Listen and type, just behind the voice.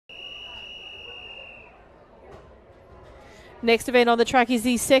Next event on the track is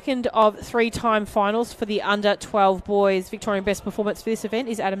the second of 3-time finals for the under-12 boys. Victorian best performance for this event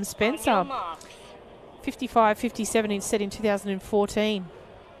is Adam Spencer. 55.57 set in 2014.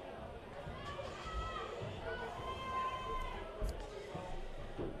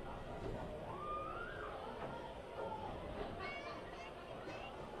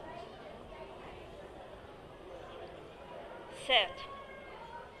 Set.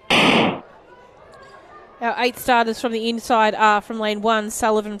 Our 8 starters from the inside are from lane 1,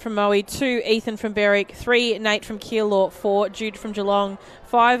 Sullivan from Moe, 2, Ethan from Berwick, 3, Nate from Keilor, 4, Jude from Geelong,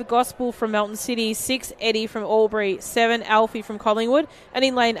 5, Gospel from Melton City, 6, Eddie from Albury, 7, Alfie from Collingwood, and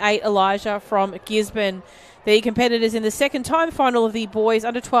in lane 8, Elijah from Gisborne. The competitors in the second time final of the boys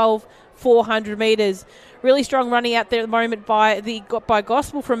under 12 400 metres. Really strong running out there at the moment by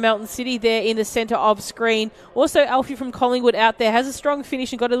Gospel from Melton City there in the centre of screen. Also Alfie from Collingwood out there has a strong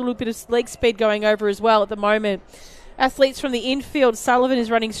finish and got a little bit of leg speed going over as well at the moment. Athletes from the infield, Sullivan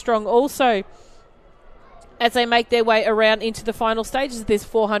is running strong also as they make their way around into the final stages of this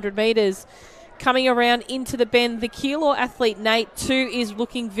 400 metres. Coming around into the bend, the Keilor athlete Nate too is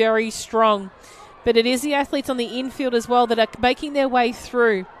looking very strong. But it is the athletes on the infield as well that are making their way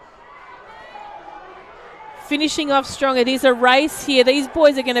through. Finishing off strong. It is a race here. These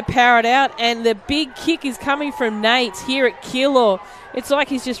boys are going to power it out, and the big kick is coming from Nate here at Keilor. It's like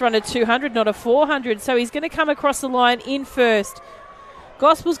he's just run a 200, not a 400, so he's going to come across the line in first.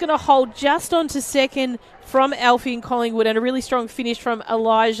 Gospel's going to hold just on to second from Alfie and Collingwood, and a really strong finish from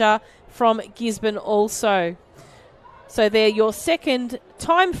Elijah from Gisborne also. So they're your second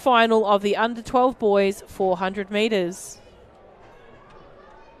time final of the under-12 boys 400 metres.